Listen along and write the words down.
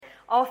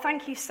Oh,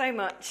 thank you so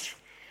much.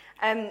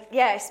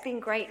 It's been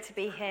great to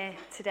be here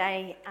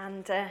today.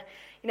 And,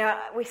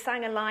 we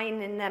sang a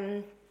line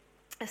in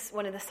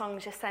one of the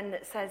songs just then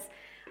that says,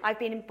 I've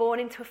been born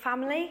into a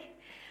family.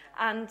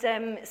 And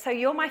so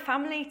you're my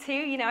family too.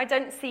 You know, I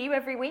don't see you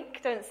every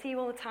week, don't see you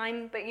all the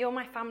time, but you're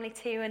my family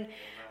too.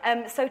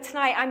 And so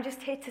tonight I'm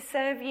just here to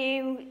serve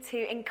you,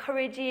 to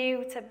encourage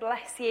you, to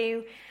bless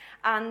you.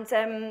 And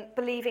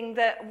believing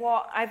that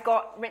what I've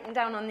got written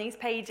down on these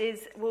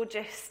pages will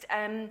just,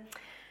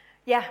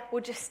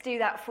 we'll just do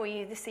that for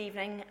you this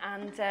evening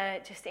and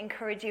just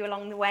encourage you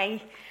along the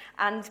way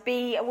and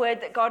be a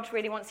word that God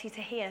really wants you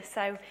to hear.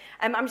 So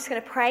I'm just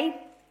going to pray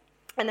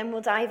and then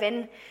we'll dive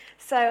in.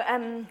 So,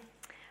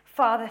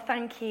 Father,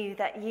 thank you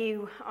that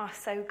you are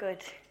so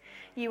good.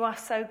 You are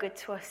so good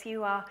to us.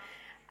 You are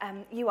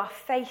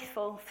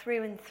faithful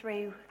through and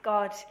through,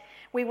 God.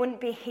 We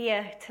wouldn't be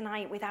here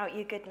tonight without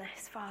your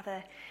goodness,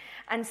 Father.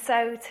 And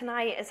so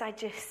tonight, as I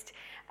just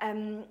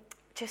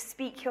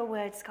speak your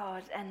words,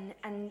 God,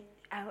 and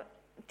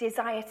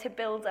desire to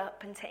build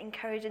up and to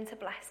encourage and to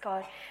bless,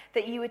 God,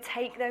 that you would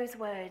take those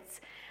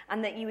words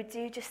and that you would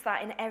do just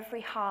that in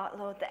every heart,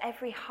 Lord, that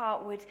every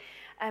heart would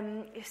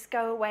just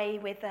go away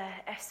with a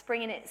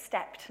spring in its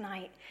step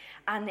tonight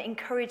and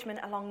encouragement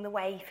along the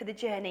way for the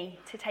journey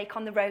to take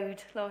on the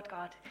road, Lord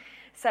God.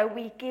 So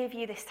we give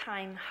you this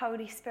time,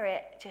 Holy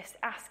Spirit, just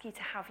ask you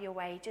to have your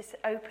way. Just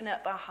open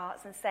up our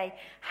hearts and say,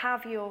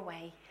 have your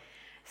way.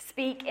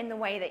 Speak in the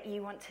way that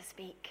you want to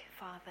speak,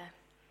 Father.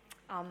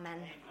 Amen.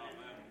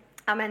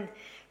 Amen.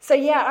 So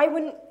I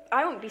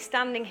wouldn't be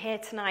standing here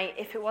tonight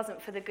if it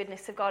wasn't for the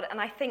goodness of God. And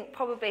I think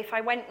probably if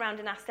I went round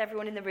and asked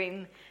everyone in the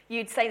room,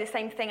 you'd say the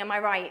same thing. Am I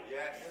right?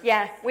 Yes.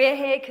 Yeah, we're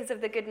here because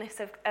of the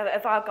goodness of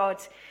our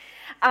God.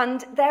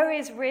 And there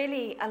is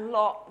really a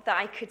lot that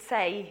I could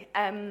say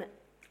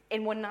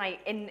in one night,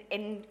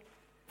 in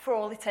for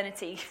all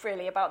eternity,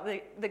 really, about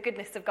the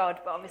goodness of God.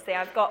 But obviously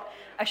I've got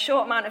a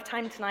short amount of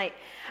time tonight.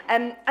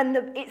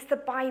 It's the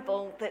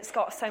Bible that's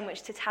got so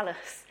much to tell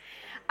us.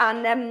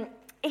 And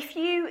if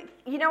you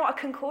know what a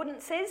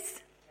concordance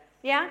is?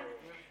 Yeah?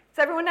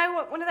 Does everyone know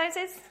what one of those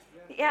is?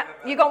 Yeah?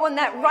 You got one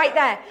there, right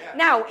there.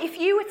 Now, if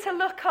you were to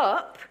look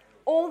up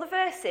all the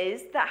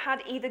verses that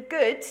had either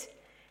good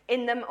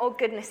in them or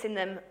goodness in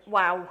them,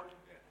 wow,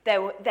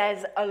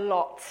 there's a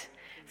lot.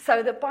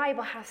 So the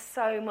Bible has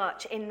so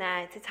much in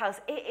there to tell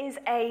us. It is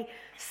a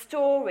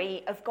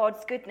story of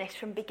God's goodness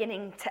from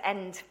beginning to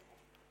end.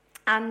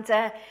 And,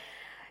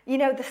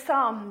 the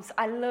Psalms,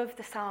 I love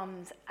the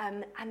Psalms,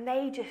 and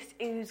they just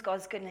ooze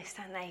God's goodness,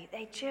 don't they?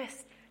 They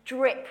just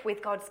drip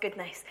with God's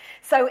goodness.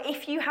 So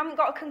if you haven't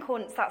got a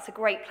concordance, that's a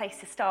great place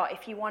to start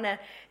if you want to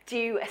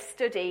do a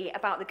study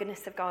about the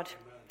goodness of God.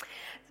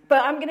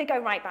 But I'm going to go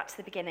right back to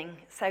the beginning.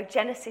 So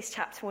Genesis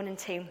chapter 1 and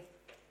 2.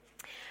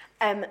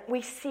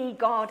 We see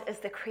God as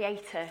the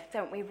creator,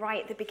 don't we,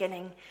 right at the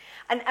beginning.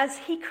 And as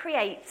he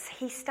creates,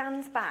 he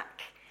stands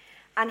back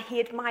and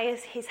he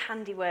admires his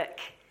handiwork.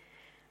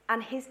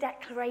 And his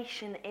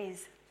declaration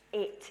is,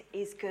 it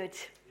is good.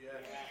 Yes.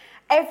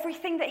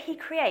 Everything that he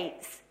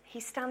creates, he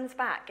stands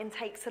back and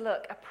takes a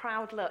look, a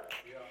proud look,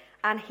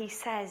 and he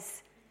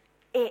says,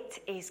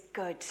 it is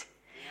good.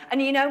 And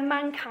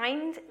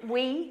mankind,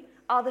 we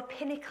are the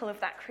pinnacle of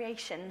that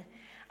creation.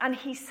 And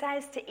he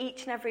says to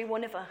each and every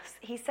one of us,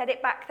 he said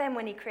it back then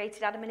when he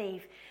created Adam and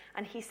Eve,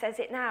 and he says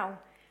it now,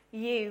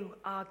 you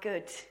are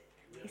good.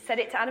 He said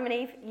it to Adam and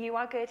Eve, you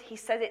are good. He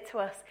says it to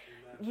us,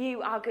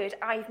 you are good.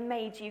 I've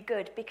made you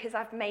good because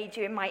I've made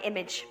you in my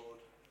image.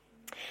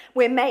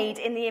 We're made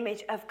in the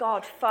image of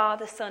God,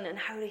 Father, Son, and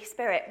Holy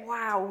Spirit.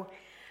 Wow.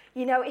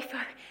 If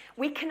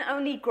we can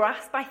only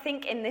grasp, I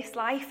think, in this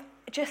life,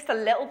 just a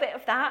little bit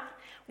of that,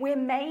 we're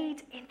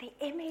made in the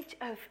image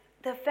of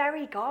the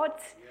very God,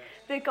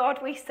 the God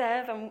we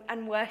serve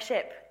and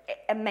worship.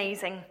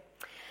 Amazing.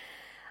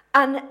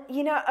 And,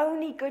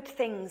 only good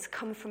things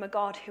come from a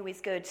God who is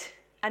good,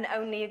 and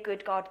only a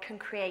good God can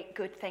create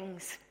good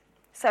things.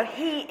 So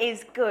he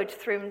is good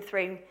through and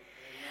through.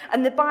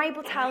 And the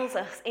Bible tells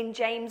us in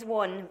James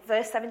 1,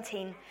 verse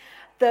 17,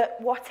 that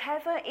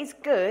whatever is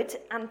good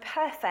and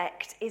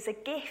perfect is a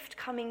gift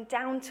coming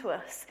down to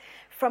us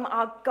from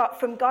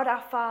God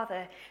our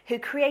Father, who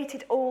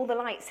created all the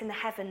lights in the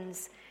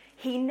heavens.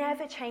 He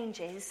never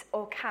changes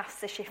or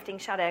casts a shifting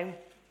shadow.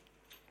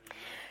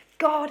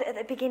 God, at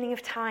the beginning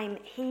of time,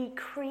 he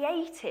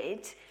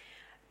created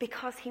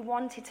because he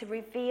wanted to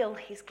reveal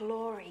his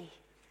glory.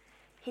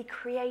 He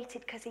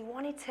created because he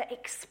wanted to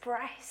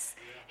express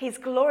his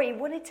glory. He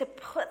wanted to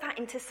put that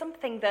into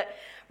something that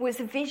was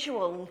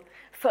visual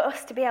for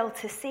us to be able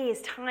to see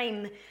as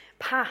time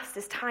passed,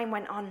 as time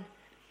went on.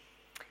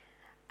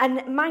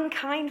 And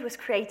mankind was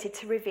created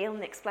to reveal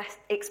and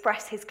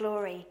express his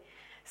glory.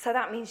 So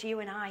that means you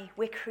and I,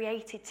 we're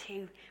created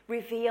to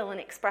reveal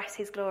and express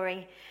his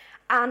glory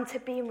and to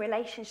be in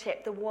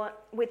relationship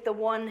with the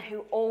one who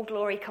all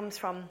glory comes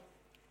from.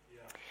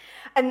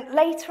 And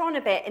later on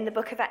a bit in the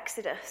book of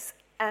Exodus,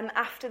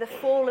 after the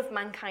fall of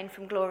mankind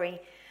from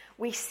glory,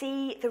 we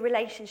see the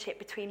relationship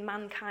between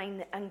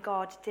mankind and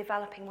God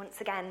developing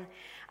once again.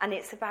 And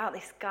it's about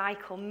this guy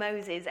called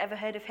Moses. Ever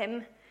heard of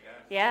him?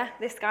 Yeah,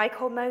 this guy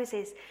called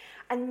Moses.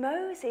 And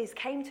Moses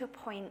came to a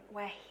point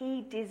where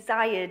he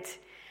desired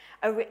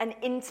an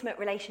intimate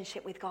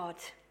relationship with God.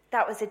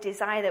 That was a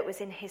desire that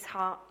was in his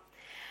heart.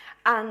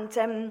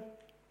 And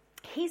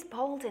he's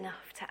bold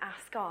enough to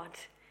ask God.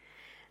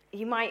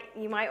 You might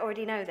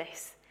already know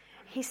this.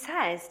 He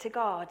says to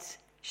God,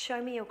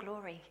 show me your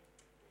glory.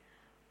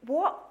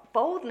 What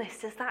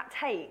boldness does that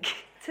take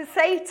to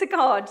say to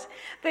God,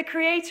 the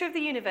creator of the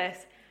universe,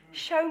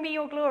 show me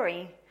your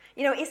glory?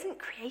 You know, isn't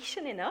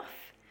creation enough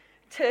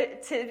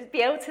to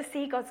be able to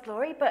see God's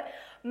glory? But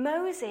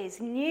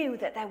Moses knew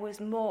that there was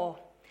more.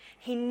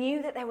 He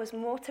knew that there was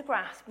more to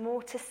grasp,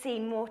 more to see,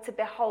 more to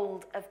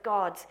behold of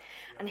God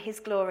and his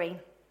glory.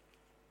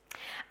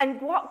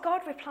 And what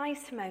God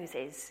replies to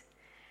Moses,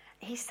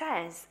 he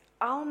says,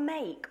 I'll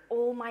make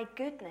all my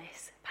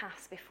goodness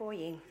pass before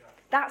you.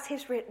 That's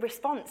his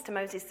response to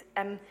Moses'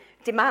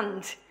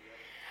 demand.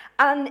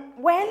 And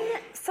when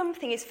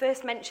something is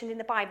first mentioned in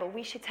the Bible,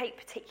 we should take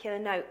particular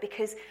note,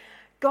 because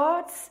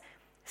God's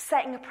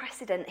setting a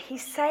precedent.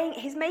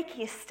 He's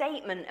making a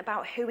statement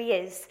about who he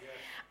is,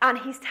 and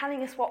he's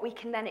telling us what we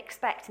can then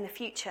expect in the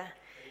future.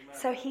 Amen.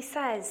 So he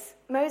says,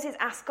 Moses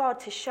asked God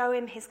to show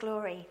him his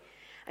glory,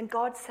 and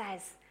God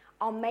says,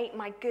 I'll make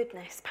my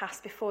goodness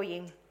pass before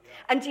you. Yeah.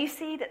 And do you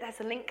see that there's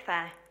a link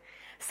there?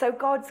 So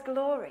God's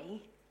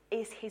glory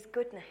is his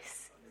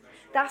goodness.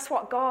 That's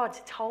what God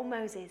told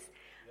Moses.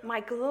 Yeah. My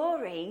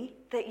glory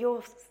that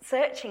you're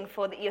searching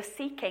for, that you're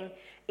seeking,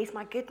 is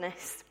my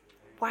goodness.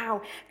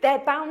 Wow. They're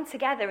bound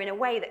together in a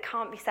way that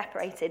can't be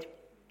separated.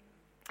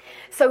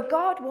 So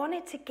God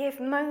wanted to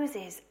give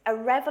Moses a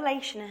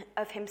revelation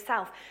of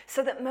himself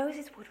so that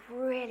Moses would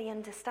really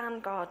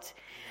understand God,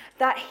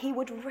 that he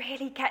would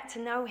really get to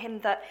know him,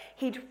 that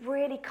he'd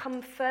really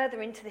come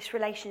further into this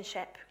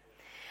relationship.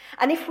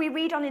 And if we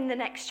read on in the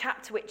next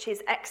chapter, which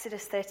is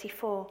Exodus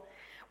 34,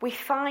 we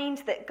find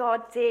that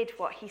God did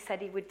what he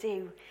said he would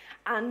do.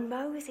 And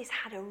Moses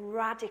had a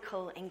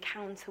radical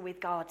encounter with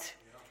God.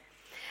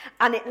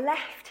 And it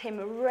left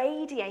him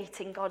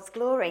radiating God's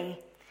glory.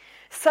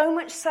 So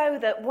much so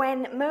that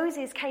when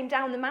Moses came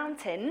down the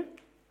mountain,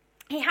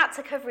 he had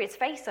to cover his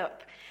face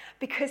up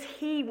because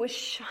he was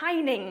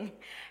shining.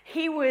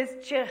 He was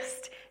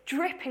just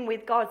dripping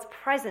with God's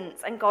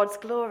presence and God's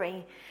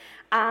glory.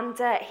 And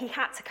he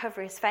had to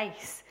cover his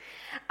face.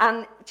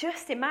 And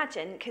just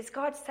imagine, because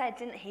God said,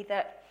 didn't he,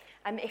 that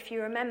if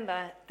you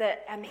remember,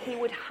 that he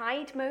would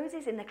hide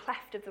Moses in the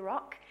cleft of the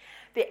rock.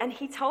 And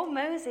he told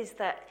Moses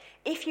that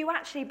if you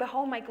actually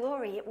behold my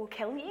glory, it will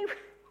kill you.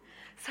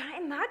 So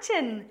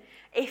imagine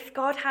if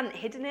God hadn't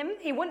hidden him,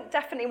 he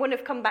definitely wouldn't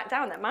have come back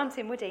down that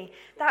mountain, would he?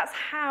 That's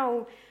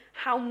how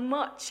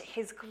much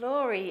his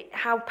glory,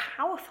 how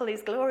powerful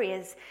his glory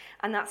is,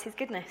 and that's his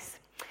goodness.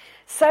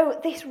 So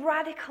this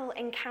radical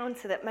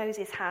encounter that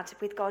Moses had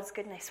with God's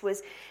goodness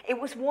was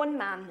one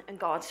man and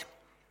God,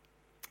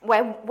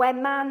 where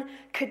man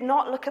could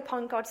not look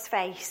upon God's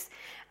face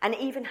and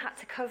even had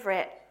to cover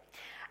it.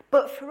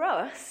 But for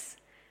us,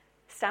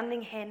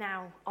 standing here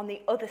now on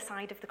the other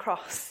side of the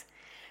cross,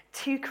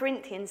 2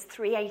 Corinthians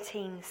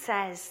 3:18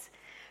 says,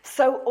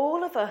 so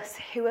all of us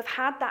who have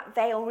had that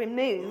veil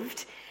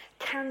removed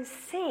can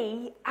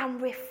see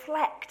and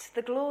reflect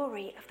the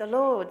glory of the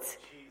Lord.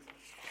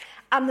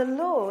 And the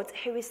Lord,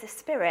 who is the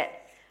Spirit,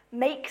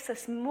 makes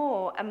us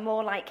more and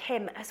more like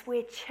him as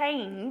we're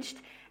changed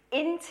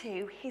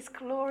into his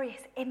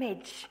glorious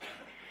image.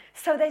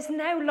 So there's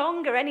no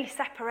longer any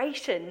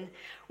separation.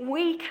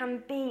 We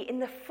can be in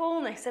the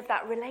fullness of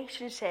that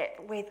relationship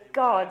with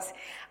God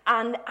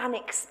and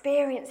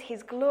experience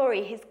his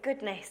glory, his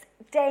goodness,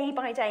 day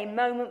by day,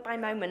 moment by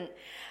moment.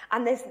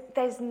 And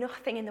there's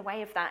nothing in the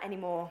way of that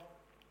anymore.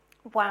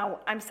 Wow,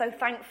 I'm so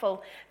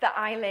thankful that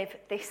I live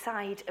this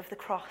side of the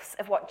cross,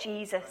 of what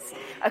Jesus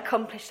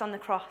accomplished on the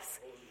cross.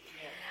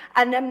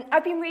 And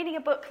I've been reading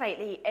a book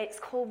lately. It's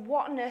called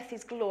What on Earth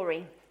is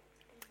Glory?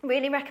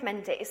 Really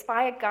recommend it. It's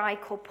by a guy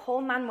called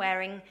Paul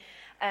Manwaring,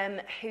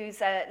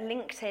 who's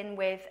linked in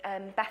with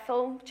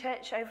Bethel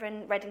Church over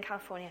in Redding,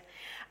 California.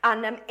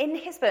 And in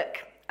his book,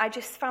 I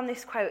just found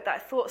this quote that I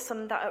thought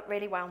summed that up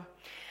really well.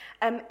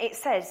 It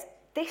says,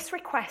 this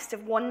request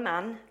of one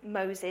man,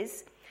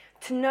 Moses,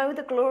 to know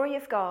the glory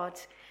of God,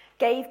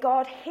 gave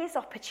God his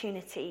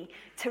opportunity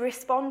to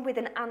respond with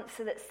an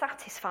answer that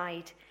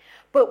satisfied,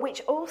 but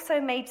which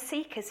also made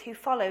seekers who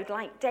followed,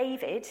 like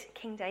David,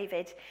 King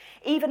David,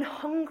 even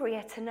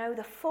hungrier to know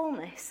the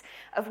fullness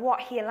of what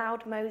he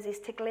allowed Moses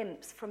to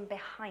glimpse from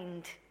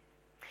behind.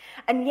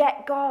 And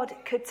yet God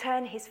could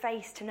turn his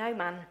face to no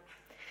man.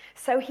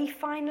 So he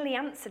finally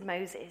answered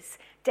Moses,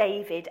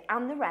 David,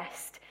 and the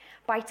rest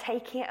by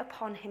taking it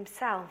upon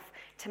himself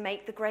to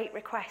make the great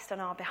request on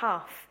our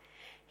behalf.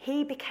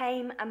 He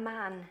became a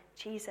man,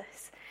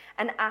 Jesus,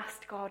 and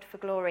asked God for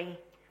glory.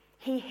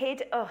 He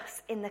hid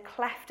us in the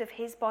cleft of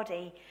his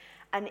body,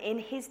 and in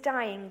his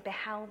dying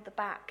beheld the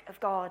back of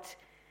God.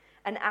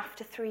 And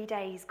after 3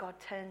 days, God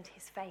turned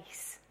his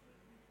face.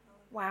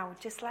 Wow,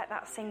 just let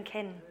that sink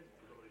in.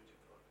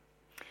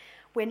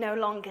 We're no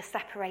longer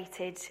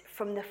separated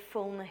from the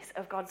fullness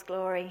of God's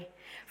glory,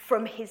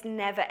 from his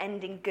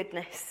never-ending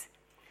goodness.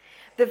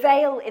 The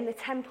veil in the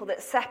temple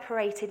that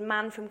separated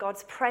man from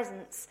God's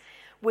presence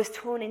was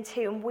torn in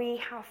two, and we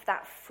have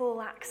that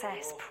full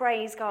access.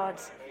 Praise God.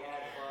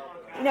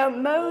 You know,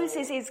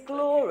 Moses'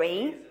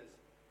 glory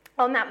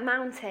on that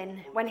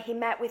mountain when he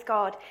met with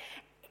God,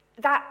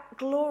 that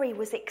glory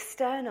was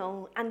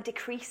external and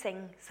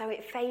decreasing, so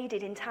it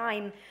faded in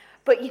time.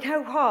 But you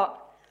know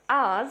what?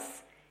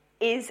 Ours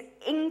is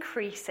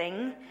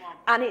increasing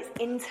and it's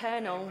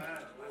internal.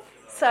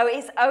 So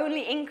it's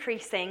only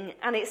increasing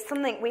and it's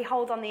something we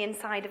hold on the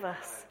inside of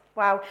us.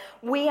 Wow.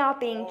 We are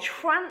being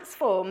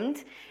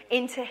transformed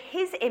into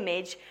his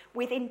image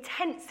with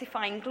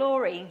intensifying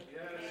glory.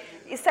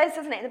 It says,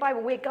 doesn't it, in the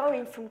Bible, we're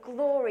going from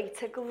glory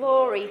to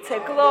glory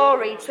to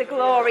glory to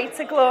glory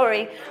to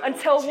glory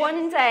until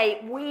one day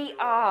we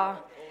are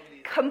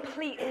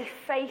completely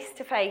face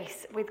to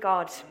face with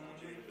God.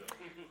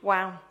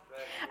 Wow.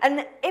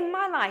 And in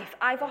my life,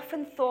 I've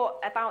often thought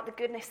about the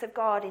goodness of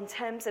God in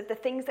terms of the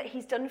things that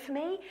he's done for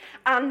me,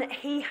 and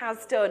he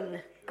has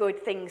done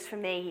good things for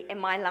me in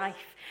my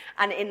life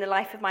and in the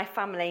life of my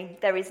family.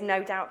 There is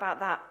no doubt about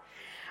that.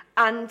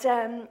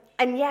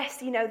 And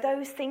yes, you know,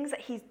 those things that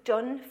he's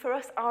done for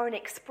us are an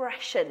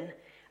expression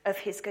of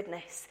his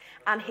goodness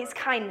and his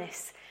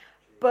kindness.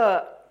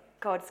 But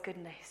God's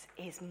goodness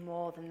is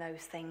more than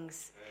those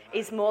things.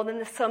 Is more than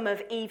the sum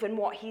of even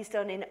what he's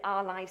done in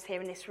our lives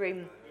here in this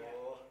room.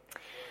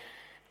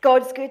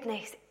 God's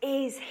goodness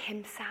is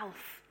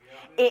himself.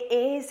 It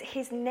is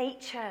his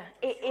nature.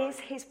 It is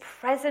his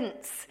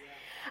presence.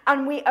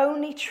 And we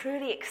only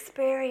truly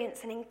experience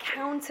and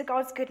encounter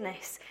God's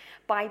goodness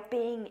by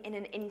being in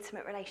an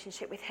intimate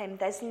relationship with him.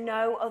 There's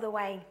no other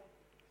way.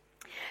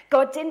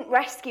 God didn't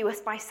rescue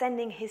us by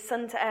sending his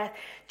son to earth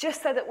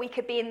just so that we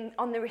could be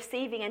on the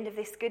receiving end of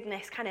this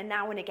goodness kind of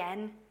now and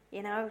again,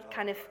 you know,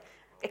 kind of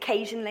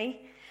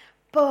occasionally.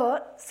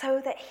 But so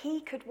that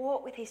he could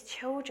walk with his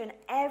children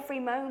every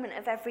moment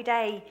of every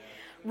day,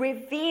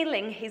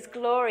 revealing his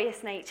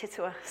glorious nature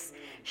to us,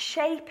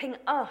 shaping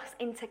us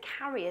into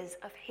carriers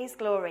of his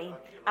glory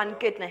and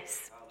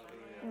goodness.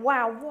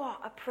 Wow,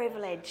 what a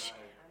privilege.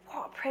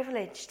 What a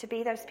privilege to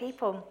be those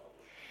people.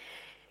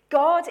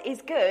 God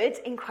is good,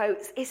 in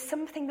quotes, is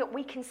something that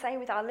we can say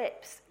with our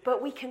lips,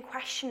 but we can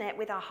question it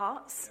with our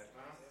hearts.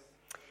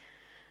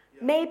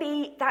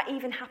 Maybe that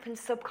even happens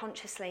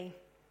subconsciously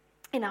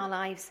in our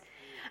lives.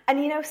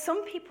 And you know,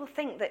 some people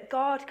think that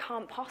God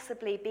can't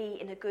possibly be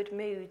in a good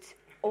mood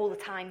all the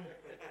time.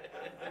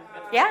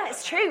 Yeah,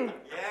 it's true.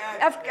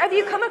 Have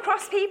you come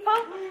across people?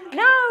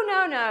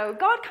 No.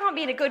 God can't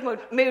be in a good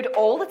mood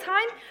all the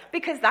time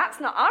because that's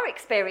not our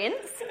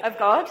experience of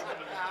God.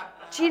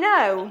 Do you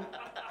know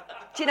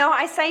what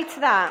I say to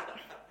that?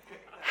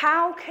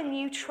 How can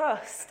you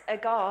trust a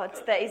God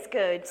that is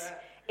good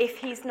if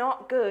he's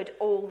not good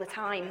all the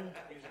time?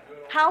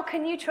 How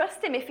can you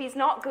trust him if he's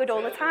not good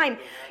all the time?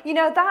 You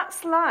know,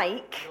 that's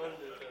like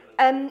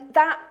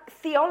that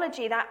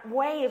theology, that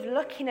way of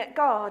looking at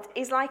God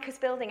is like us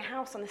building a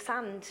house on the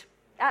sand.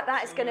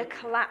 That is going to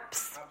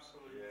collapse.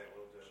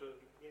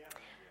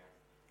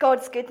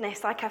 God's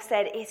goodness, like I've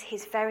said, is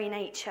his very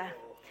nature.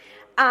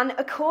 And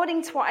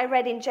according to what I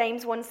read in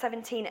James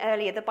 1:17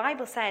 earlier, the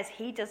Bible says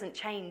he doesn't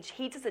change.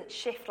 He doesn't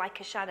shift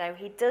like a shadow.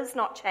 He does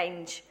not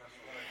change.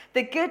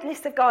 The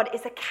goodness of God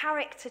is a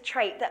character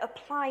trait that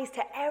applies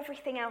to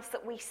everything else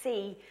that we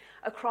see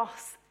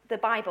across the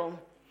Bible.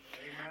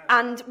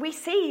 And we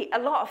see a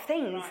lot of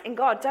things in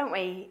God, don't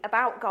we,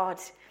 about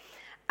God.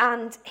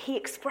 And he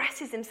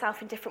expresses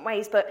himself in different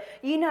ways. But,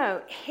 you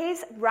know,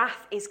 his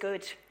wrath is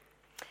good.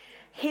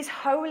 His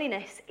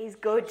holiness is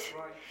good.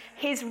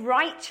 His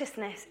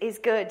righteousness is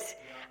good.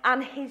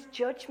 And his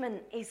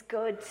judgment is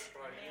good.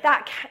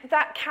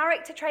 That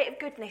character trait of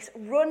goodness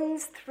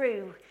runs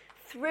through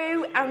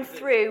and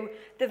through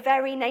the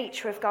very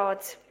nature of God.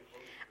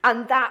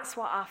 And that's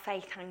what our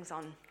faith hangs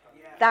on.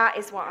 That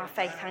is what our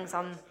faith hangs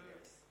on.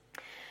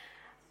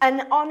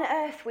 And on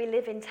earth we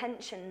live in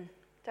tension,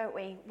 don't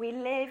we? We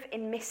live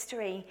in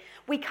mystery.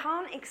 We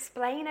can't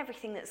explain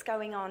everything that's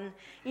going on.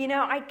 You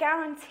know, I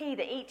guarantee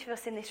that each of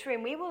us in this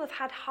room, we will have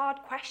had hard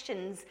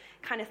questions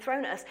kind of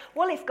thrown at us.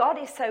 Well, if God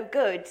is so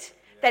good,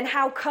 then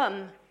how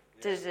come?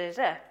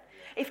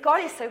 If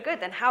God is so good,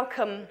 then how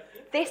come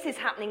this is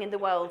happening in the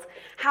world?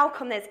 How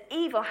come there's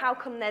evil? How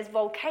come there's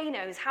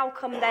volcanoes? How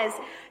come there's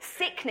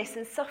sickness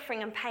and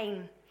suffering and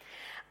pain?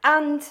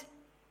 And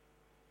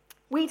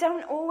we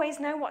don't always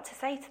know what to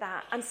say to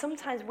that. And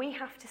sometimes we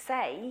have to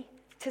say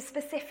to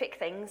specific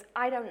things,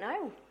 I don't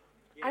know.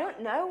 I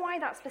don't know why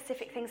that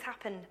specific thing's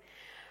happened.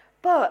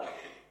 But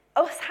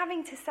us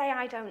having to say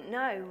I don't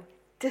know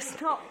does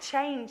not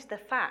change the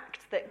fact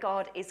that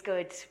God is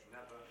good.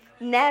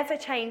 Never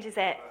changes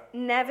it.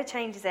 Never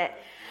changes it.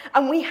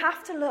 And we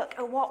have to look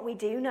at what we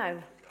do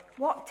know.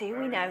 What do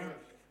we know?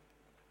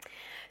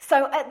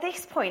 So at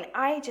this point,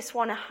 I just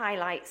want to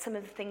highlight some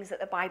of the things that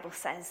the Bible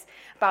says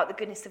about the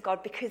goodness of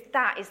God, because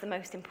that is the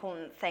most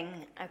important thing,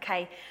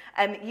 okay?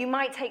 You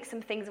might take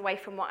some things away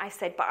from what I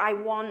said, but I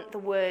want the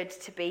word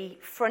to be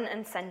front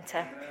and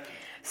centre.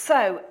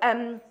 So,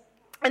 and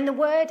the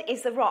word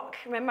is the rock.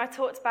 Remember I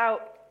talked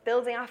about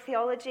building our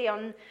theology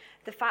on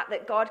the fact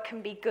that God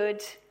can be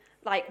good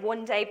like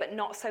one day but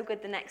not so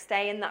good the next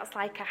day, and that's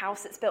like a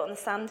house that's built on the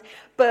sand.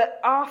 But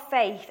our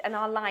faith and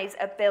our lives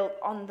are built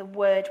on the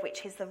word,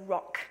 which is the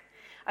rock,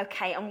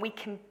 okay? And we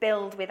can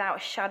build without a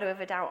shadow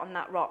of a doubt on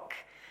that rock,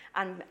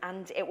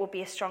 and it will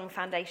be a strong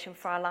foundation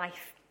for our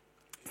life.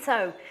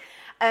 So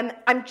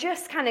I'm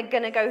just kind of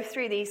going to go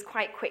through these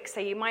quite quick,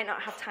 so you might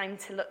not have time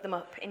to look them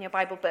up in your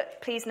Bible,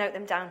 but please note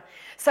them down.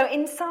 So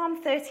in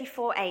Psalm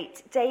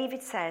 34:8,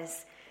 David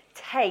says,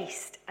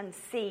 "Taste and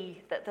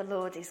see that the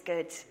Lord is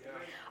good.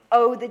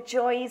 Oh, the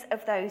joys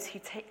of those who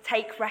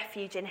take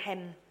refuge in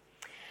him."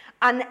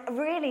 And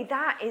really,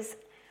 that is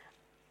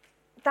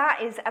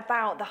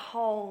about the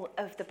whole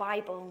of the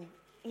Bible.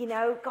 You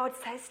know, God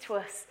says to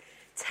us,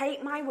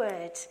 take my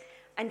word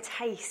and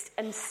taste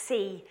and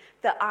see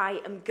that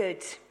I am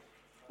good.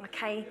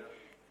 Okay?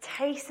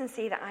 Taste and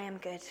see that I am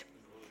good.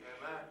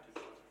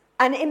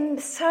 And in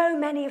so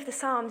many of the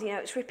Psalms, you know,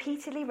 it's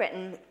repeatedly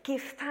written,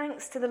 give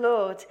thanks to the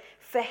Lord,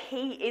 for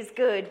he is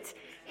good.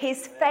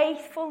 His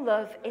faithful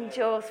love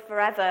endures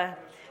forever.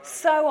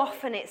 So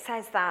often it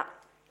says that.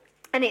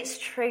 And it's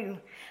true.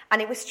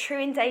 And it was true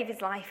in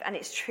David's life, and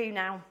it's true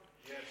now.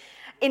 Yes.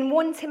 In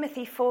 1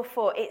 Timothy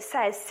 4:4, it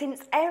says,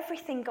 since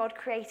everything God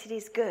created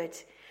is good,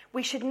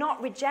 we should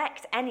not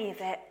reject any of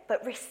it,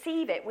 but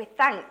receive it with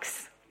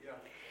thanks. Yeah.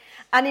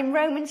 And in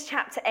Romans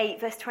chapter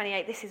 8, verse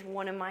 28, this is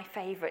one of my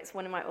favourites,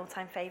 one of my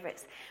all-time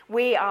favourites.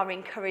 We are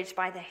encouraged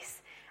by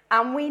this.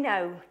 And we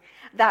know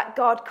that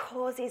God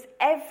causes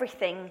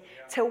everything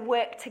to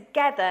work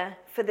together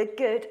for the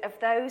good of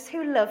those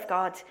who love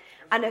God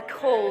and are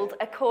called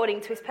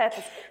according to his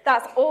purpose.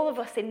 That's all of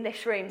us in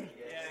this room.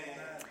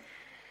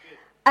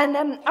 And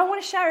I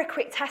want to share a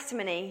quick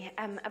testimony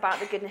about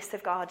the goodness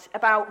of God,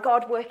 about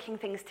God working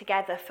things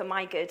together for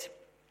my good.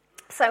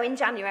 So in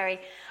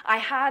January, I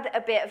had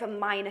a bit of a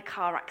minor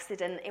car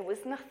accident. It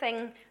was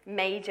nothing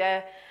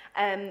major.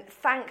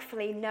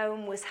 Thankfully, no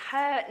one was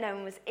hurt, no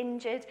one was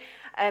injured.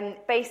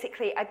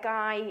 Basically, a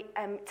guy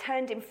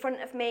turned in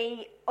front of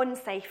me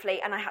unsafely,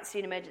 and I had to do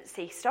an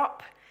emergency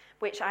stop,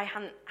 which I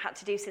hadn't had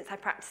to do since I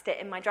practiced it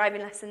in my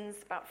driving lessons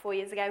about 4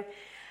 years ago.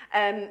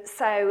 And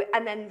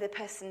then the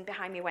person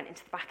behind me went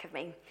into the back of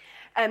me.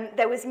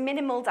 There was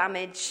minimal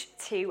damage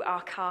to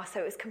our car, so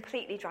it was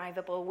completely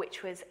drivable,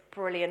 which was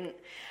brilliant.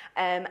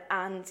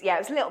 And yeah, it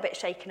was a little bit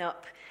shaken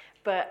up,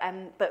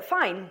 but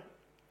fine.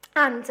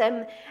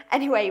 And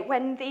anyway,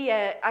 when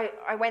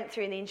I went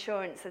through the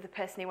insurance of the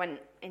person who went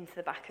into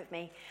the back of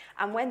me,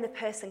 and when the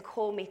person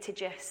called me to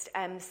just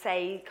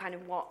say kind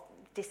of what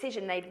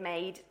decision they'd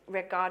made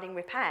regarding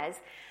repairs,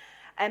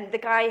 the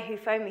guy who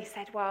phoned me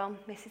said, well,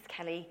 Mrs.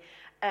 Kelly,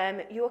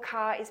 your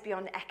car is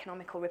beyond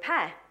economical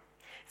repair.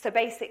 So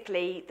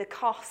basically, the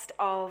cost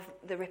of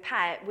the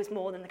repair was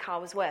more than the car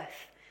was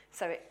worth.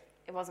 So it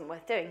wasn't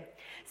worth doing.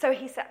 So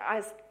he said, I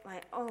was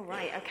like, oh,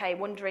 right, okay,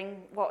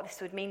 wondering what this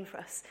would mean for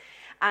us.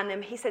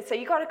 And he said, so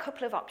you've got a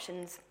couple of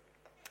options.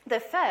 The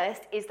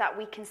first is that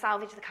we can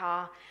salvage the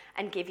car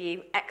and give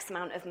you X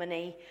amount of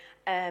money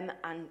and,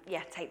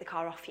 yeah, take the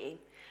car off you.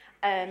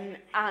 And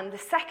the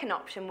second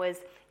option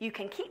was you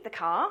can keep the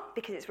car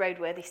because it's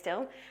roadworthy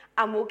still,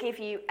 and we'll give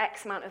you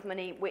X amount of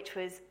money, which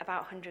was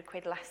about 100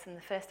 quid less than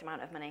the first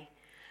amount of money.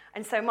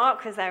 And so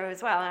Mark was there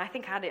as well, and I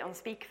think I had it on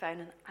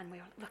speakerphone, and we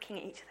were looking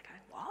at each other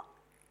going, what?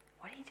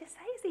 What did he just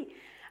say? Is he?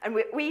 And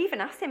we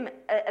even asked him,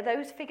 are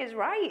those figures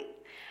right?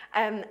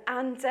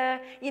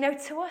 You know,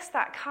 to us,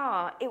 that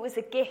car, it was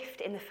a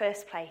gift in the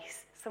first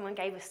place. Someone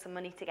gave us some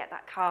money to get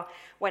that car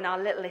when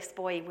our littlest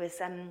boy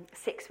was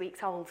 6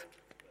 weeks old.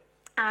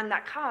 And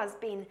that car has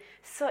been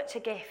such a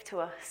gift to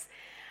us.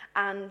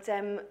 And,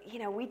 you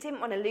know, we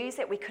didn't want to lose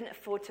it. We couldn't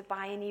afford to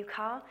buy a new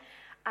car.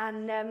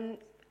 And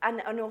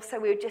also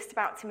we were just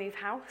about to move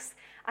house.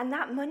 And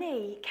that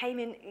money came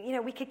in, you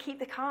know, we could keep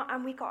the car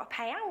and we got a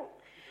payout.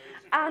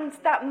 And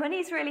that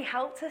money's really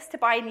helped us to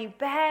buy a new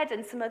bed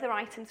and some other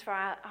items for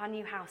our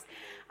new house.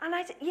 And,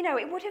 you know,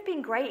 it would have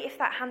been great if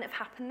that hadn't have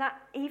happened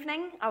that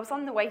evening. I was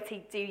on the way to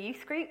do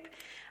youth group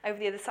over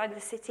the other side of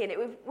the city, and it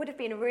would have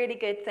been a really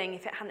good thing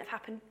if it hadn't have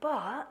happened.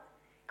 But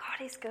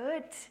God is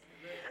good.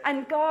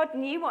 And God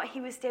knew what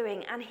he was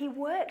doing, and he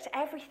worked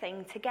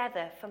everything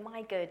together for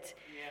my good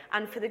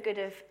and for the good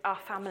of our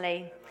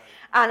family.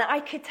 And I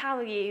could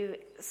tell you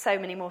so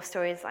many more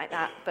stories like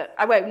that, but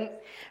I won't.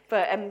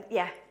 But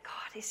yeah,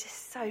 God is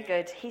just so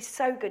good. He's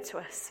so good to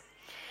us.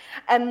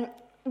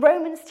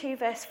 Romans 2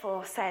 verse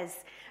 4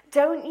 says,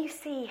 don't you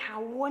see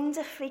how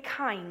wonderfully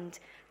kind,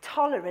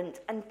 tolerant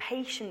and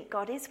patient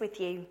God is with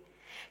you?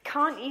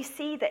 Can't you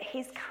see that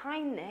his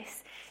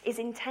kindness is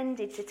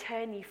intended to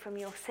turn you from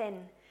your sin?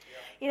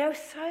 You know,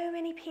 so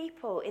many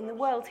people in the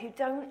world who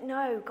don't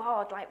know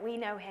God like we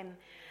know him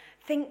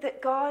think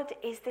that God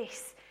is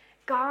this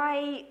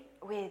guy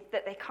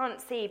that they can't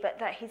see, but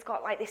that he's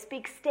got like this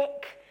big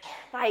stick,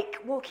 like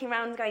walking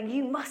around going,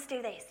 you must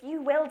do this,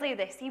 you will do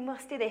this, you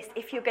must do this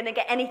if you're going to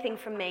get anything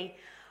from me.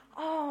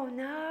 Oh,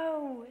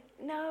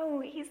 no,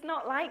 he's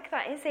not like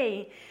that, is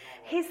he?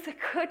 He's the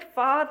good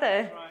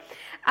Father.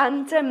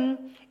 And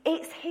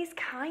it's his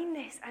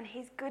kindness and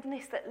his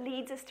goodness that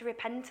leads us to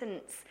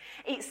repentance.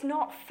 It's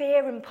not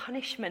fear and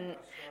punishment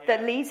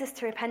that leads us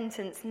to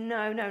repentance.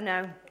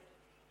 No.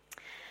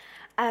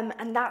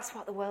 And that's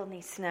what the world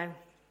needs to know.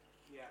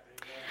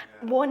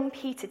 1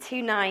 Peter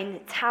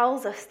 2:9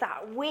 tells us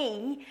that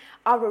we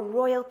are a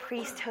royal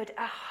priesthood,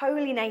 a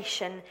holy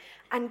nation,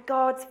 and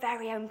God's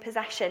very own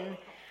possession.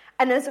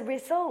 And as a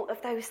result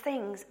of those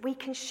things, we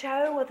can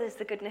show others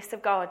the goodness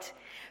of God.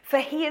 For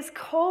he has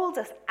called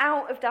us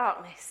out of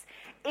darkness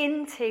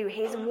into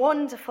his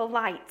wonderful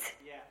light.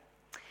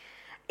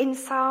 In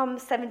Psalm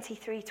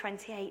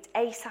 73:28,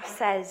 Asaph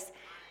says,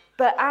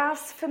 "But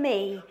as for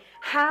me,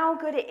 how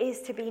good it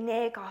is to be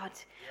near God.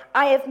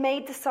 I have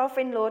made the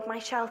sovereign Lord my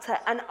shelter,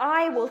 and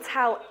I will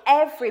tell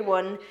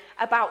everyone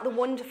about the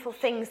wonderful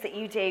things that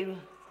you do."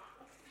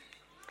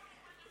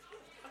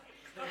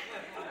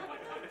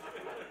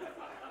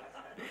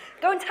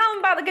 Go and tell them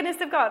about the goodness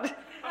of God.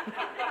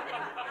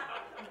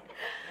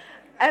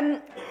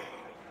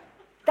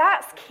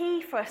 That's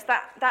key for us,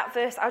 that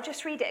verse. I'll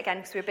just read it again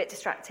because we're a bit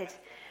distracted.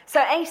 So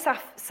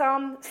Asaph,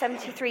 Psalm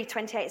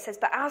 73:28 says,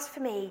 "But as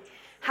for me,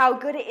 how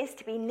good it is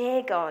to be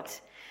near God.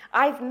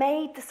 I've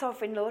made the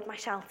sovereign Lord my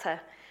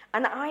shelter,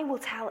 and I will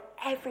tell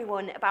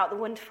everyone about the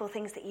wonderful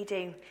things that you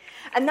do."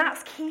 And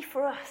that's key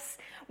for us.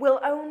 We'll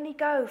only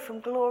go from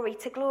glory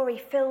to glory,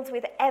 filled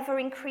with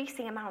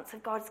ever-increasing amounts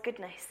of God's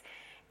goodness,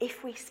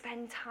 if we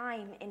spend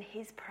time in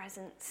his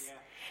presence,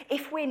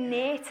 if we're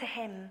near to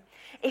him,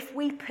 if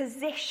we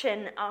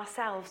position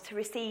ourselves to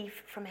receive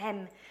from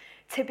him,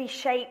 to be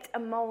shaped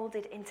and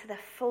moulded into the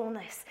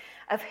fullness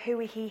of who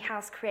he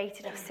has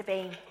created us to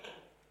be.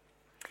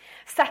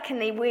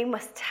 Secondly, we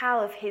must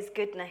tell of his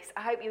goodness.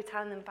 I hope you were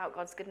telling them about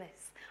God's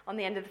goodness on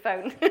the end of the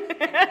phone.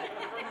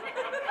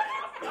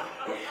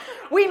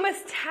 We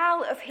must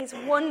tell of his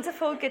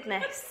wonderful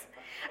goodness,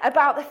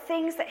 about the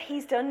things that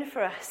he's done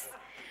for us.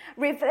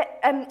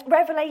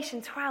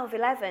 Revelation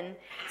 12:11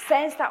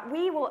 says that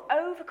we will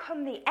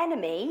overcome the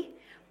enemy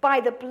by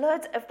the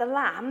blood of the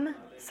Lamb,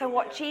 so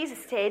what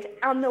Jesus did,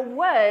 and the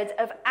word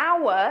of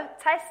our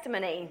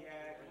testimony.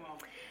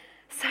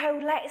 So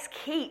let's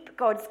keep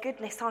God's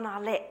goodness on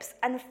our lips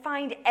and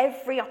find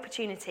every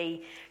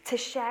opportunity to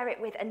share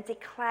it with and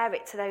declare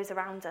it to those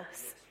around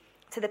us,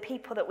 to the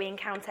people that we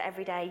encounter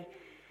every day.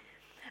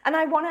 And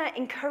I want to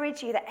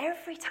encourage you that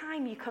every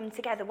time you come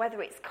together,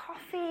 whether it's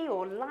coffee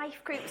or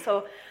life groups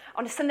or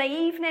on a Sunday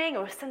evening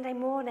or a Sunday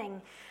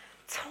morning,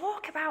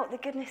 talk about the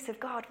goodness of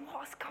God.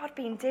 What's God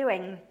been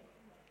doing?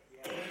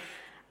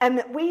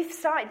 We've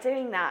started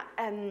doing that.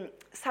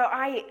 So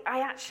I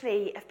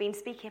actually have been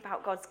speaking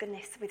about God's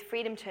goodness with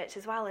Freedom Church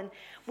as well. And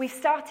we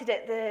started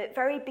at the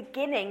very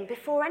beginning,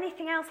 before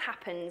anything else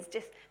happens,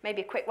 just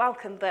maybe a quick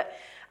welcome. But,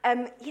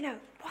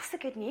 what's the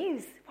good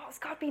news? What's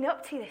God been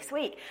up to this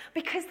week?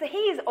 Because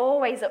he is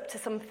always up to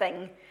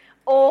something.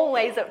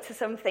 Always up to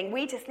something.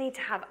 We just need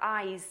to have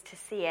eyes to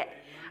see it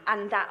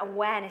and that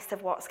awareness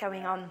of what's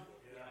going on.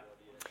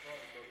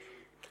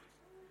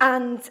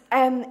 And,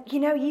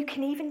 you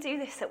can even do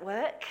this at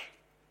work.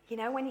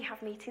 When you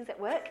have meetings at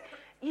work,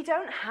 you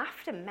don't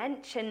have to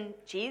mention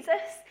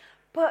Jesus,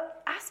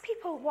 but ask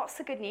people, what's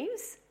the good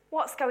news?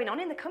 What's going on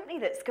in the company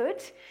that's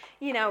good?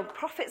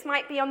 Profits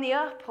might be on the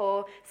up,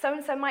 or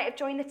so-and-so might have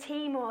joined the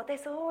team, or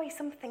there's always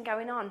something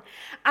going on.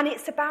 And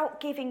it's about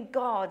giving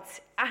God,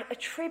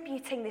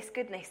 attributing this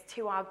goodness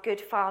to our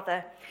good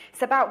Father.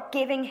 It's about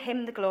giving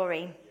him the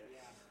glory.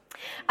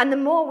 And the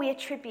more we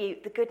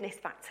attribute the goodness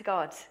back to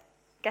God,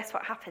 guess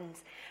what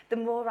happens? The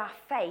more our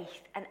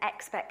faith and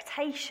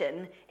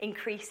expectation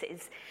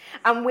increases,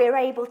 and we're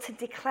able to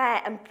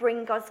declare and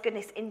bring God's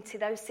goodness into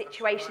those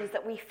situations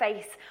that we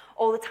face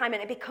all the time,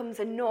 and it becomes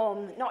a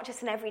norm, not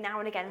just an every now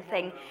and again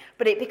thing,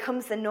 but it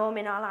becomes the norm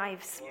in our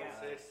lives.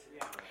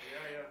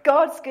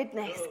 God's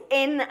goodness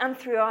in and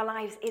through our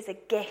lives is a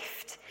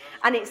gift,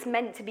 and it's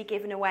meant to be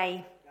given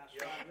away.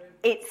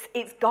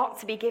 It's got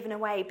to be given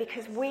away,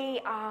 because we're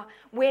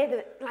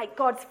like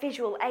God's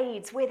visual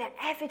aids. We're the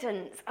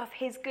evidence of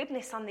his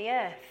goodness on the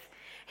earth.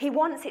 He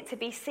wants it to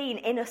be seen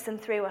in us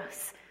and through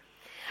us.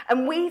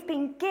 And we've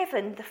been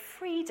given the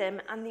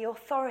freedom and the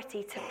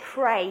authority to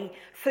pray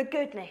for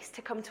goodness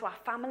to come to our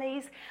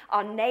families,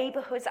 our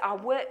neighbourhoods, our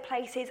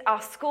workplaces,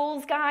 our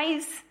schools,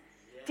 guys.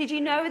 Did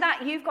you know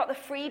that? You've got the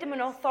freedom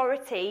and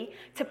authority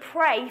to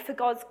pray for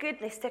God's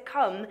goodness to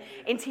come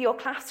into your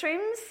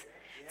classrooms,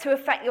 to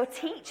affect your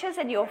teachers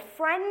and your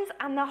friends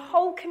and the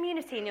whole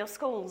community in your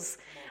schools,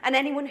 and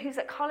anyone who's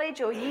at college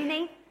or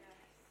uni.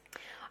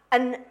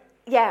 And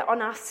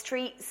on our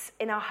streets,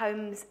 in our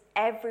homes,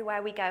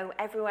 everywhere we go,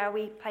 everywhere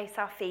we place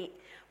our feet,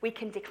 we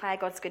can declare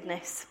God's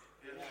goodness.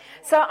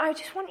 So I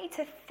just want you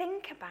to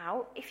think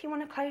about, if you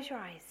want to close your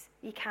eyes,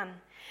 you can.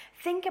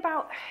 Think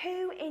about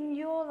who in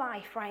your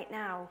life right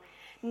now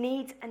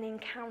needs an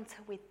encounter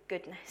with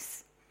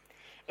goodness.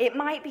 It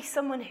might be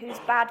someone who's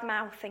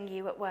bad-mouthing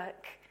you at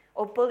work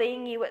or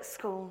bullying you at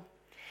school.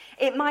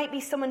 It might be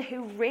someone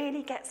who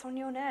really gets on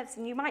your nerves,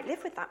 and you might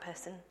live with that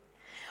person.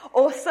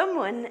 Or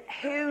someone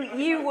who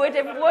you would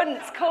have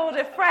once called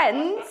a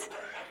friend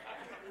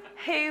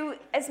who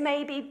has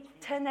maybe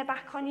turned their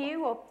back on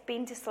you or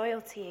been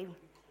disloyal to you.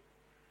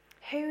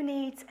 Who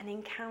needs an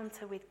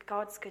encounter with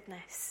God's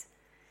goodness?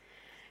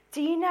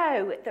 Do you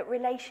know that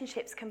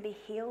relationships can be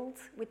healed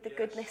with the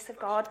goodness of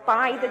God?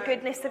 By the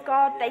goodness of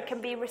God, they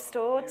can be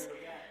restored.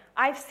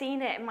 I've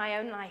seen it in my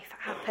own life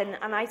happen,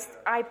 and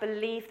I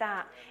believe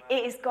that.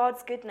 It is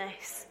God's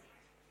goodness.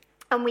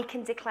 And we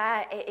can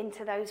declare it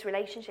into those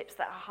relationships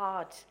that are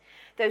hard,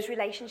 those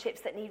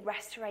relationships that need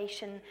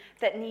restoration,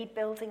 that need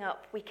building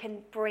up. We can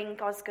bring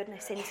God's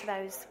goodness into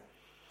those.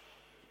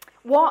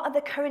 What are the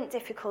current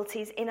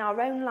difficulties in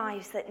our own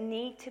lives that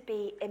need to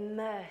be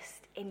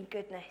immersed in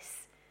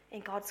goodness, in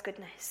God's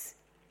goodness?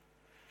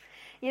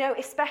 You know,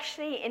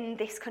 especially in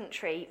this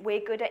country, we're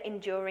good at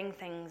enduring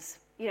things.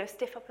 You know,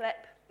 stiff upper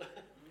lip.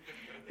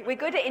 We're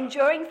good at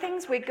enduring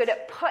things. We're good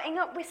at putting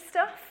up with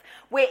stuff.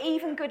 We're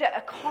even good at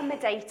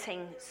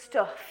accommodating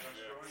stuff,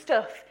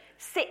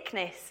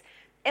 sickness,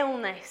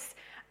 illness,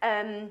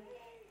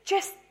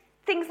 just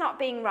things not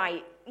being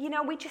right. You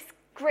know, we just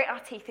grit our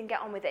teeth and get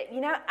on with it, you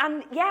know.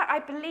 And yeah, I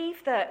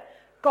believe that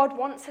God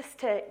wants us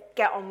to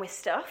get on with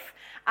stuff,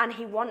 and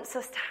he wants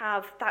us to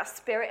have that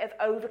spirit of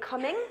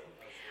overcoming,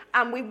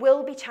 and we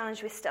will be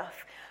challenged with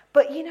stuff.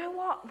 But you know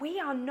what? We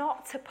are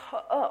not to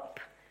put up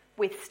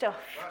with stuff.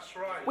 That's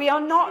right. We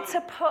are not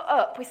to put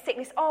up with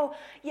sickness. Oh,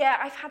 yeah,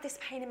 I've had this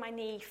pain in my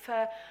knee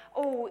for,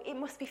 it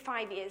must be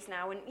 5 years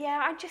now. And yeah,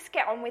 I just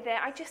get on with it.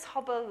 I just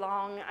hobble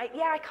along.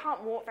 I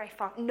can't walk very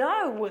far.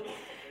 No,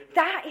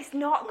 that is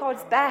not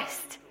God's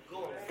best.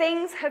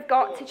 Things have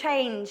got to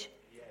change.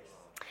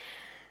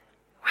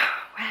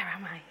 Where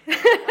am I?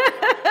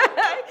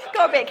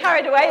 Got a bit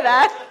carried away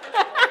there.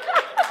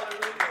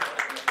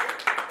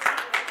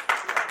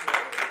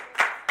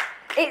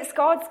 It's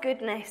God's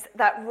goodness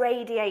that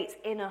radiates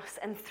in us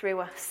and through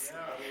us,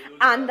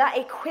 and that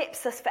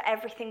equips us for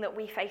everything that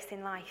we face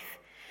in life.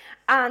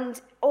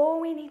 And all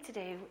we need to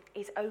do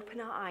is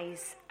open our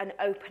eyes and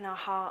open our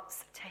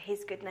hearts to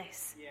his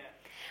goodness. Yeah.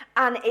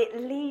 And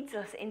it leads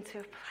us into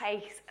a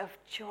place of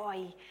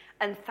joy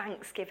and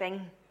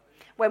thanksgiving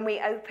when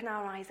we open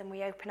our eyes and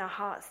we open our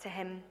hearts to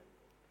him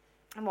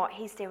and what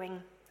he's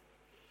doing.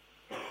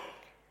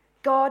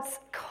 God's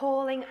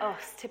calling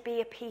us to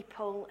be a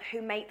people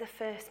who make the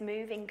first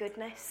move in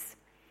goodness.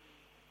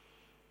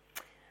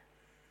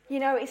 You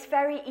know, it's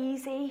very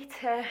easy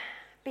to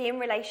be in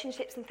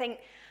relationships and think,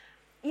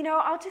 you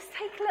know, I'll just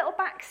take a little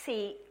back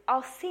seat.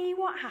 I'll see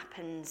what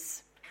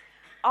happens.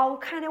 I'll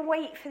kind of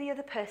wait for the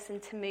other person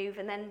to move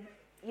and then,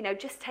 you know,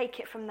 just take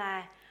it from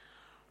there.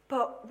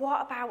 But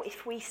what about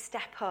if we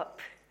step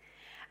up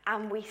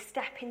and we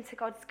step into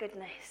God's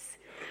goodness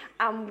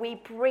and we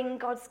bring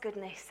God's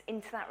goodness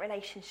into that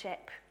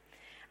relationship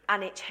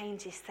and it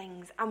changes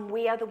things and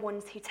we are the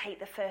ones who take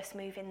the first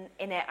move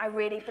in it? I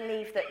really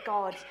believe that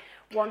God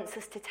wants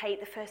us to take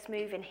the first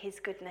move in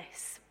his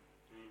goodness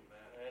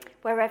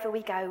wherever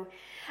we go.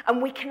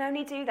 And we can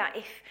only do that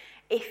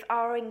if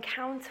our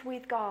encounter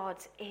with God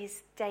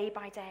is day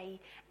by day,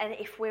 and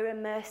if we're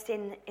immersed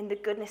in the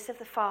goodness of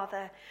the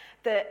Father,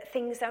 that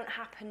things don't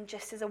happen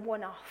just as a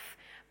one-off,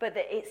 but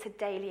that it's a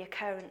daily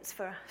occurrence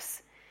for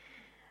us.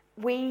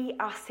 We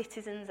are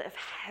citizens of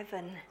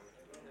heaven.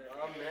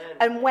 Amen.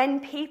 And when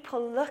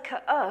people look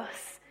at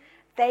us,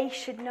 they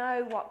should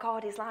know what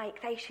God is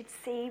like. They should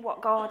see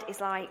what God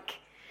is like.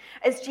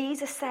 As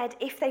Jesus said,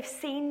 if they've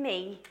seen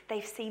me,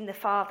 they've seen the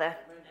Father.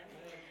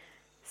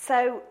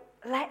 So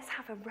let's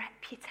have a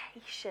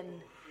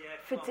reputation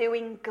for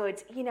doing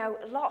good. You know,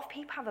 a lot of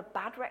people have a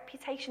bad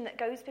reputation that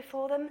goes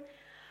before them.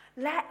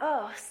 Let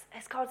us,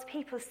 as God's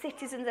people,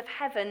 citizens of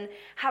heaven,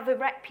 have a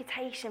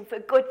reputation for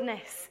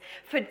goodness,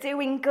 for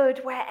doing good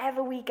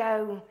wherever we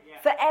go,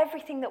 for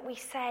everything that we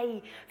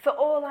say, for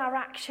all our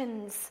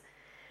actions,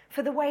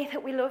 for the way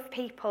that we love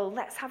people.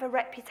 Let's have a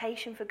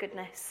reputation for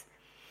goodness.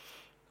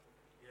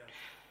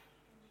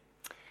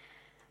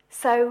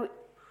 So,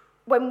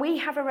 when we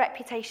have a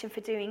reputation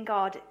for doing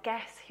God,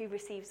 guess who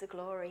receives the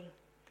glory?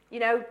 You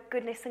know,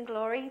 goodness and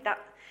glory, that's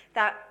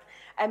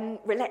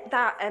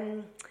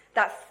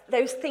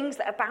those things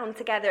that are bound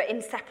together,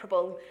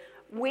 inseparable.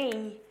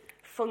 We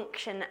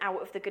function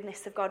out of the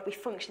goodness of God. We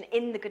function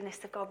in the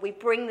goodness of God. We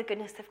bring the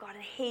goodness of God,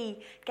 and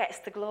he gets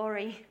the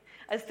glory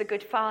as the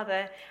good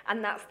Father.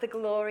 And that's the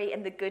glory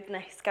and the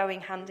goodness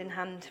going hand in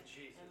hand.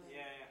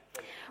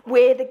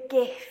 We're the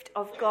gift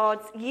of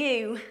God's,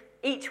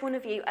 each one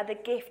of you are the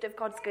gift of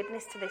God's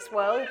goodness to this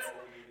world.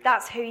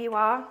 That's who you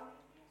are.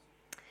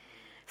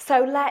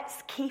 So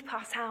let's keep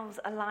ourselves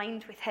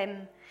aligned with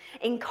him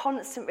in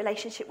constant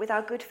relationship with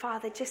our good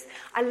Father.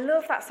 I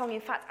love that song. In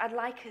fact, I'd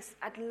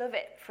love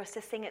it for us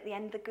to sing at the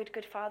end, the Good,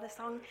 Good Father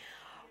song.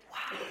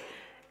 Wow.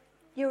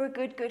 You're a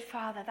good, good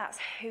Father. That's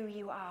who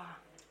you are.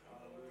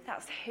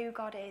 That's who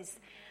God is.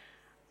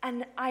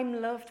 And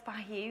I'm loved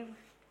by you.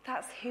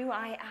 That's who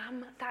I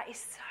am. That is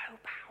so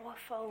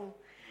powerful.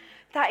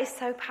 That is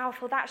so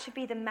powerful. That should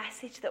be the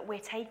message that we're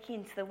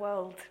taking to the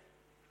world.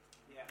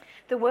 Yeah.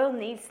 The world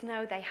needs to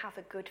know they have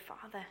a good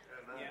Father.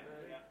 Yeah.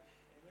 Yeah.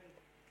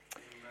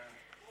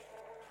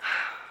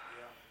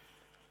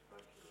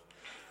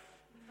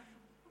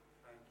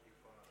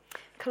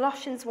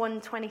 Colossians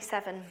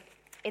 1:27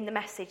 in the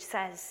Message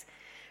says,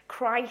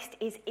 Christ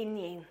is in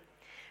you.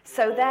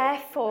 So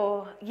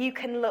therefore, you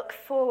can look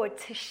forward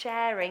to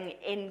sharing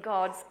in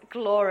God's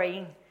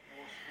glory.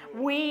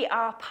 We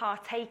are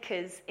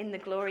partakers in the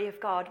glory of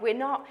God. We're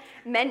not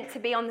meant to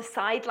be on the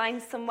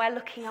sidelines somewhere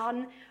looking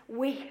on.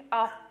 We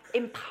are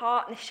in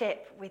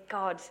partnership with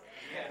God.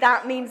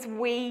 That means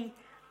we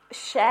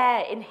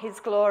share in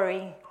his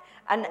glory.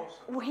 And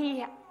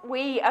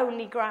we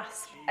only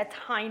grasp a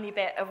tiny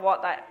bit of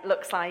what that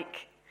looks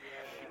like.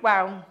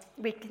 Wow,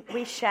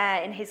 we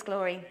share in his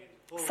glory.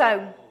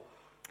 So,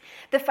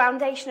 the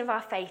foundation of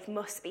our faith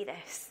must be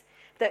this,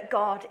 that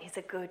God is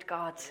a good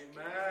God.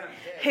 Amen.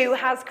 Who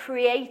has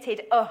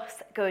created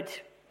us good,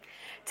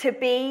 to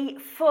be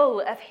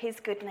full of his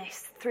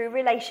goodness through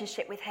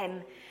relationship with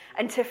him,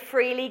 and to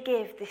freely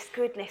give this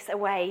goodness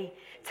away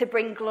to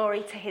bring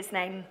glory to his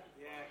name.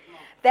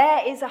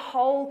 There is a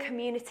whole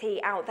community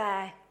out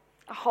there,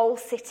 a whole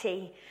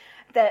city,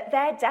 that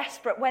they're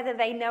desperate, whether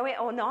they know it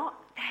or not,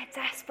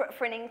 they're desperate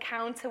for an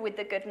encounter with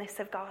the goodness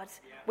of God,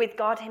 with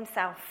God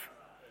himself.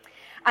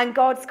 And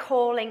God's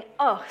calling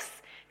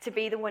us to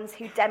be the ones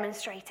who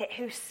demonstrate it,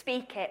 who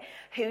speak it,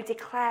 who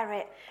declare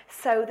it,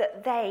 so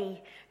that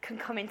they can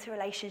come into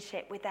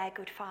relationship with their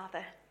good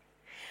Father.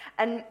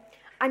 And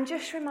I'm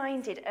just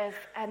reminded of,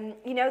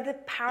 the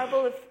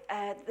parable of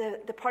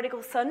the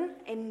prodigal son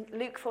in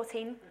Luke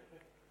 14.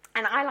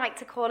 And I like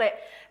to call it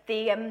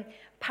the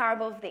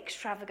parable of the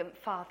extravagant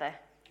father,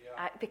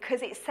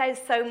 because it says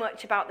so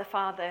much about the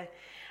father.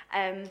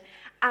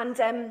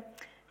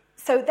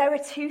 So there are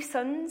two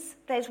sons.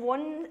 There's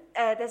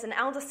an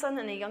elder son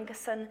and a younger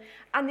son.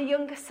 And the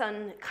younger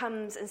son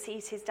comes and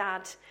sees his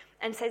dad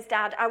and says,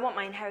 Dad, I want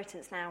my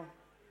inheritance now.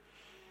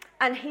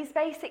 And he's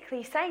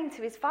basically saying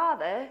to his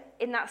father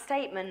in that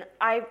statement,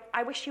 I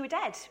wish you were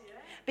dead.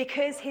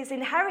 Because his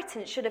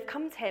inheritance should have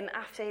come to him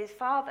after his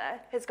father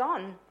has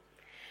gone.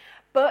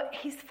 But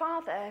his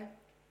father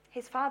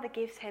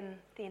gives him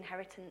the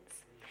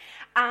inheritance.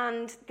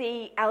 And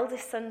the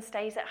eldest son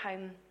stays at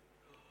home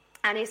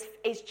and is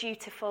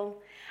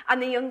dutiful.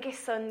 And the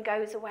youngest son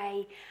goes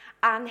away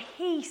and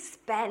he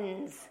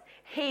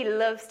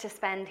loves to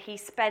spend. He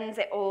spends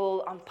it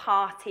all on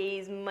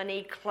parties,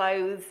 money,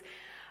 clothes,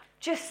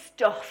 just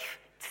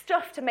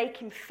stuff to make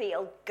him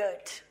feel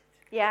good.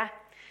 Yeah?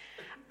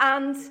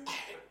 And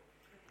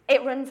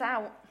it runs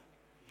out.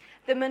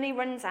 The money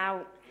runs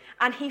out.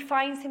 And he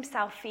finds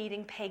himself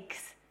feeding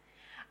pigs.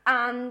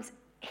 And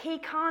he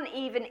can't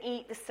even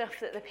eat the stuff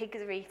that the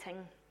pigs are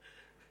eating.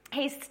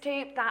 He's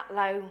stooped that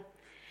low.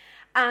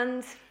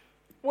 And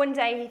one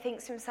day he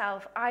thinks to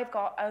himself, I've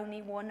got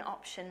only one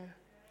option.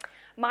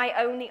 My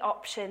only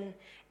option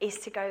is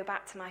to go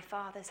back to my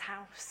father's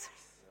house.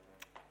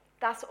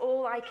 That's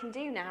all I can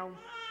do now.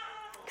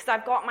 Because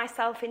I've got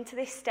myself into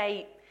this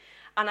state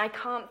and I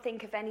can't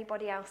think of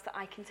anybody else that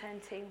I can turn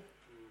to.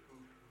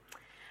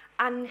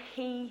 And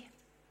he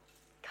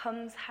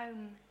comes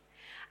home.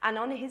 And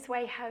on his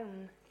way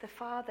home, the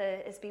father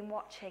has been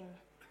watching.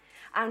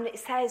 And it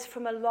says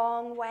from a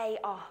long way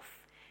off,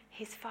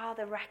 his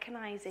father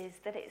recognizes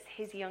that it's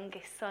his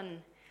youngest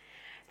son.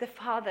 The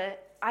father,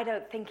 I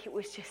don't think it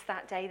was just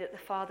that day that the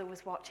father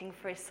was watching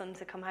for his son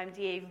to come home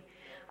to you.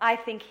 I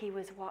think he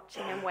was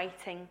watching and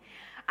waiting.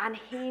 And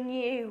he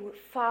knew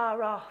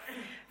far off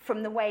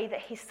from the way that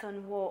his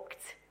son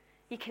walked.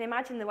 You can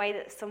imagine the way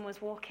that the son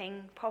was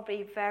walking,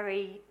 probably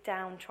very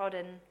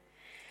downtrodden.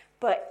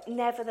 But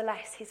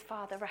nevertheless, his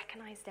father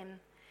recognized him.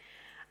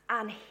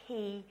 And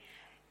he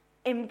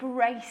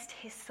embraced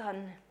his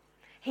son.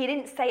 He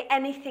didn't say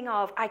anything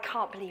of, I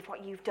can't believe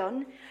what you've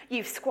done.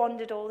 You've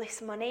squandered all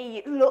this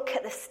money. Look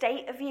at the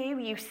state of you.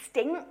 You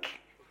stink.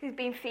 Who's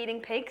been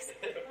feeding pigs?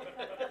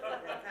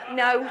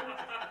 No.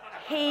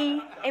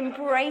 He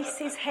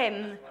embraces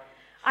him.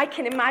 I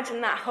can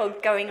imagine that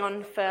hug going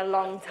on for a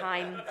long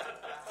time.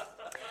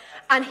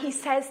 And he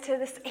says to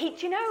this,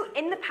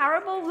 in the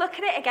parable, look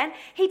at it again,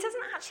 he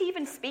doesn't actually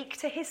even speak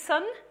to his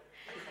son.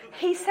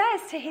 He says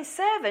to his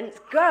servants,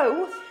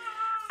 go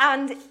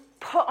and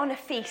put on a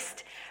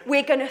feast.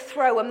 We're going to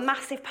throw a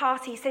massive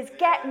party. He says,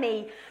 get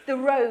me the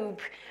robe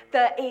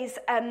that is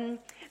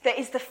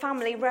the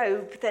family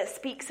robe that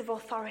speaks of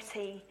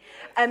authority.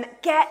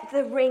 Get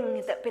the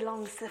ring that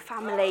belongs to the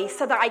family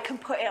so that I can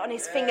put it on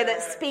his finger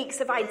that speaks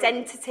of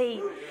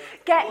identity.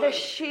 Get the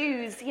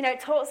shoes. It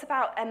talks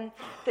about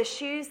the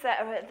shoes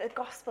that are the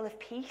gospel of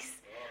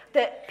peace.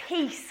 That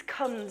peace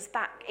comes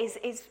back,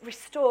 is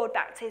restored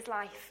back to his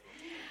life.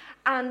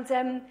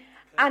 And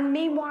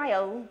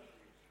meanwhile,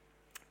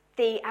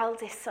 the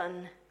eldest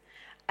son,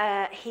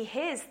 he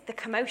hears the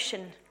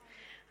commotion.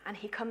 And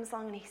he comes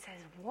along and he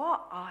says,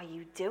 what are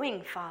you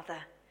doing, Father?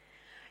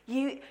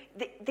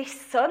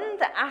 This son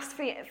that asked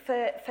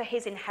for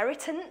his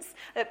inheritance,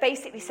 that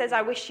basically says,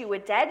 I wish you were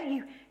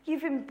dead,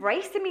 you've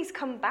embraced him, he's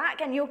come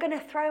back, and you're going to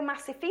throw a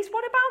massive feast.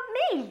 What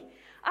about me?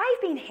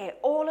 I've been here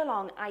all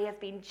along. I have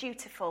been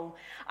dutiful.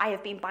 I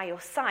have been by your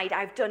side.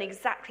 I've done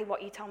exactly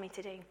what you told me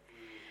to do.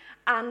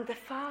 And the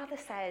father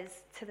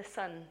says to the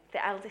son,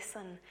 the eldest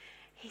son,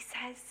 he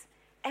says,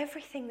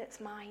 everything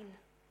that's mine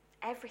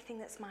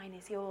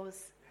is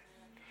yours.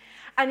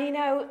 And you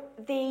know,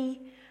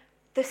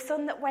 the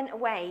son that went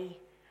away,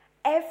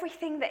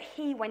 everything that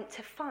he went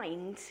to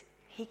find,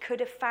 he could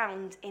have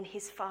found in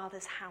his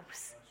father's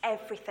house.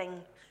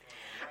 Everything.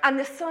 And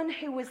the son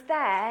who was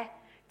there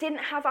didn't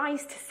have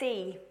eyes to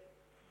see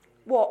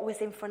what was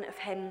in front of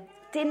him,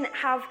 didn't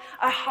have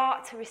a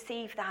heart to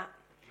receive that.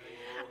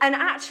 And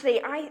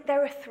actually,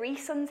 there are 3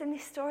 sons in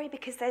this story,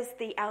 because there's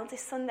the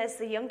eldest son, there's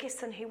the youngest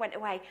son who went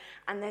away,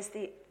 and there's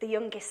the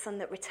youngest son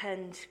that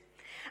returned.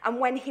 And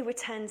when he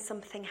returned,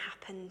 something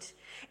happened.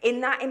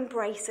 In that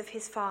embrace of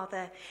his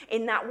father,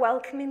 in that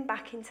welcoming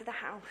back into the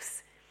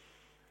house,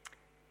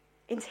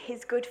 into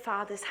his good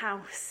father's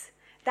house,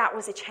 that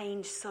was a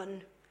changed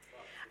son.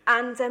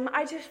 And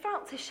I just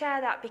felt to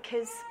share that,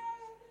 because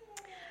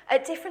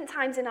at different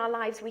times in our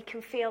lives we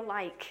can feel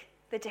like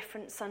the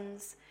different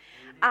sons.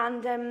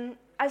 And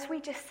as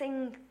we just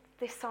sing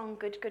this song,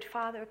 Good, Good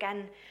Father,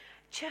 again,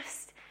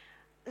 just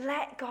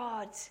let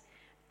God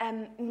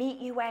meet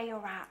you where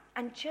you're at.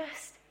 And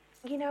just,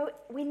 you know,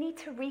 we need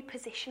to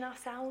reposition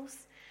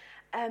ourselves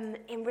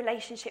in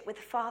relationship with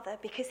the Father,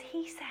 because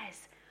he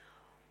says,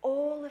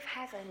 all of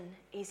heaven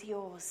is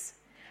yours.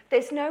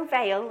 There's no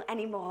veil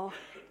anymore.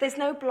 There's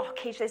no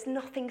blockage. There's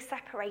nothing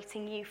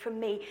separating you from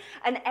me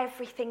and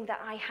everything that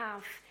I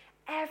have.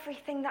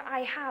 Everything that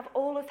I have,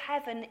 all of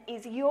heaven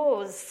is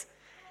yours.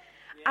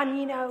 And,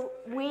 you know,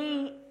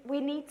 we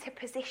need to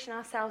position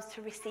ourselves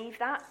to receive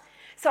that.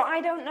 So I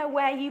don't know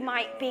where you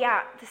might be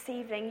at this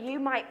evening. You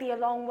might be a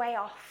long way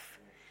off.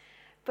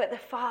 But the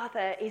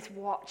Father is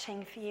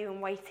watching for you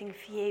and waiting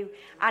for you.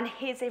 And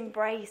his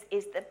embrace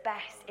is the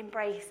best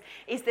embrace,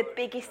 is the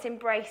biggest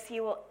embrace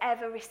you will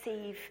ever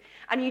receive.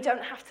 And you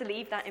don't have to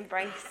leave that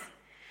embrace.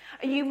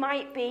 You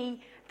might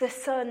be the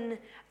son,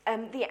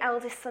 the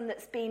eldest son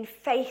that's been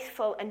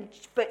faithful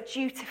but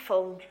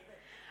dutiful.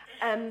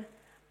 And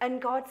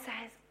God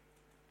says,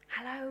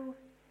 hello,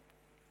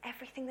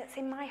 everything that's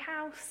in my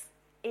house,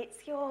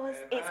 it's yours.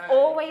 It's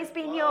always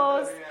been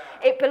yours.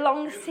 It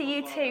belongs to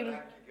you too.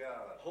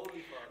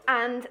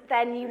 And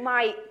then you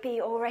might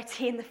be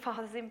already in the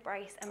Father's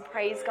embrace, and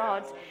praise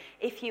God.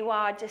 If you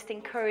are, just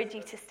encourage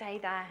you to stay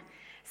there.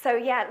 So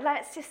yeah,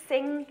 let's just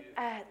sing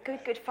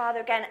Good, Good Father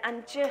again,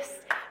 and just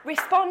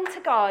respond to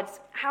God,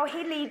 how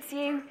he leads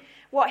you,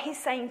 what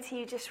he's saying to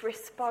you. Just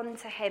respond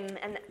to him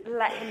and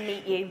let him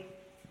meet you.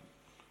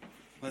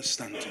 Let's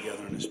stand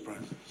together in his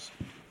presence.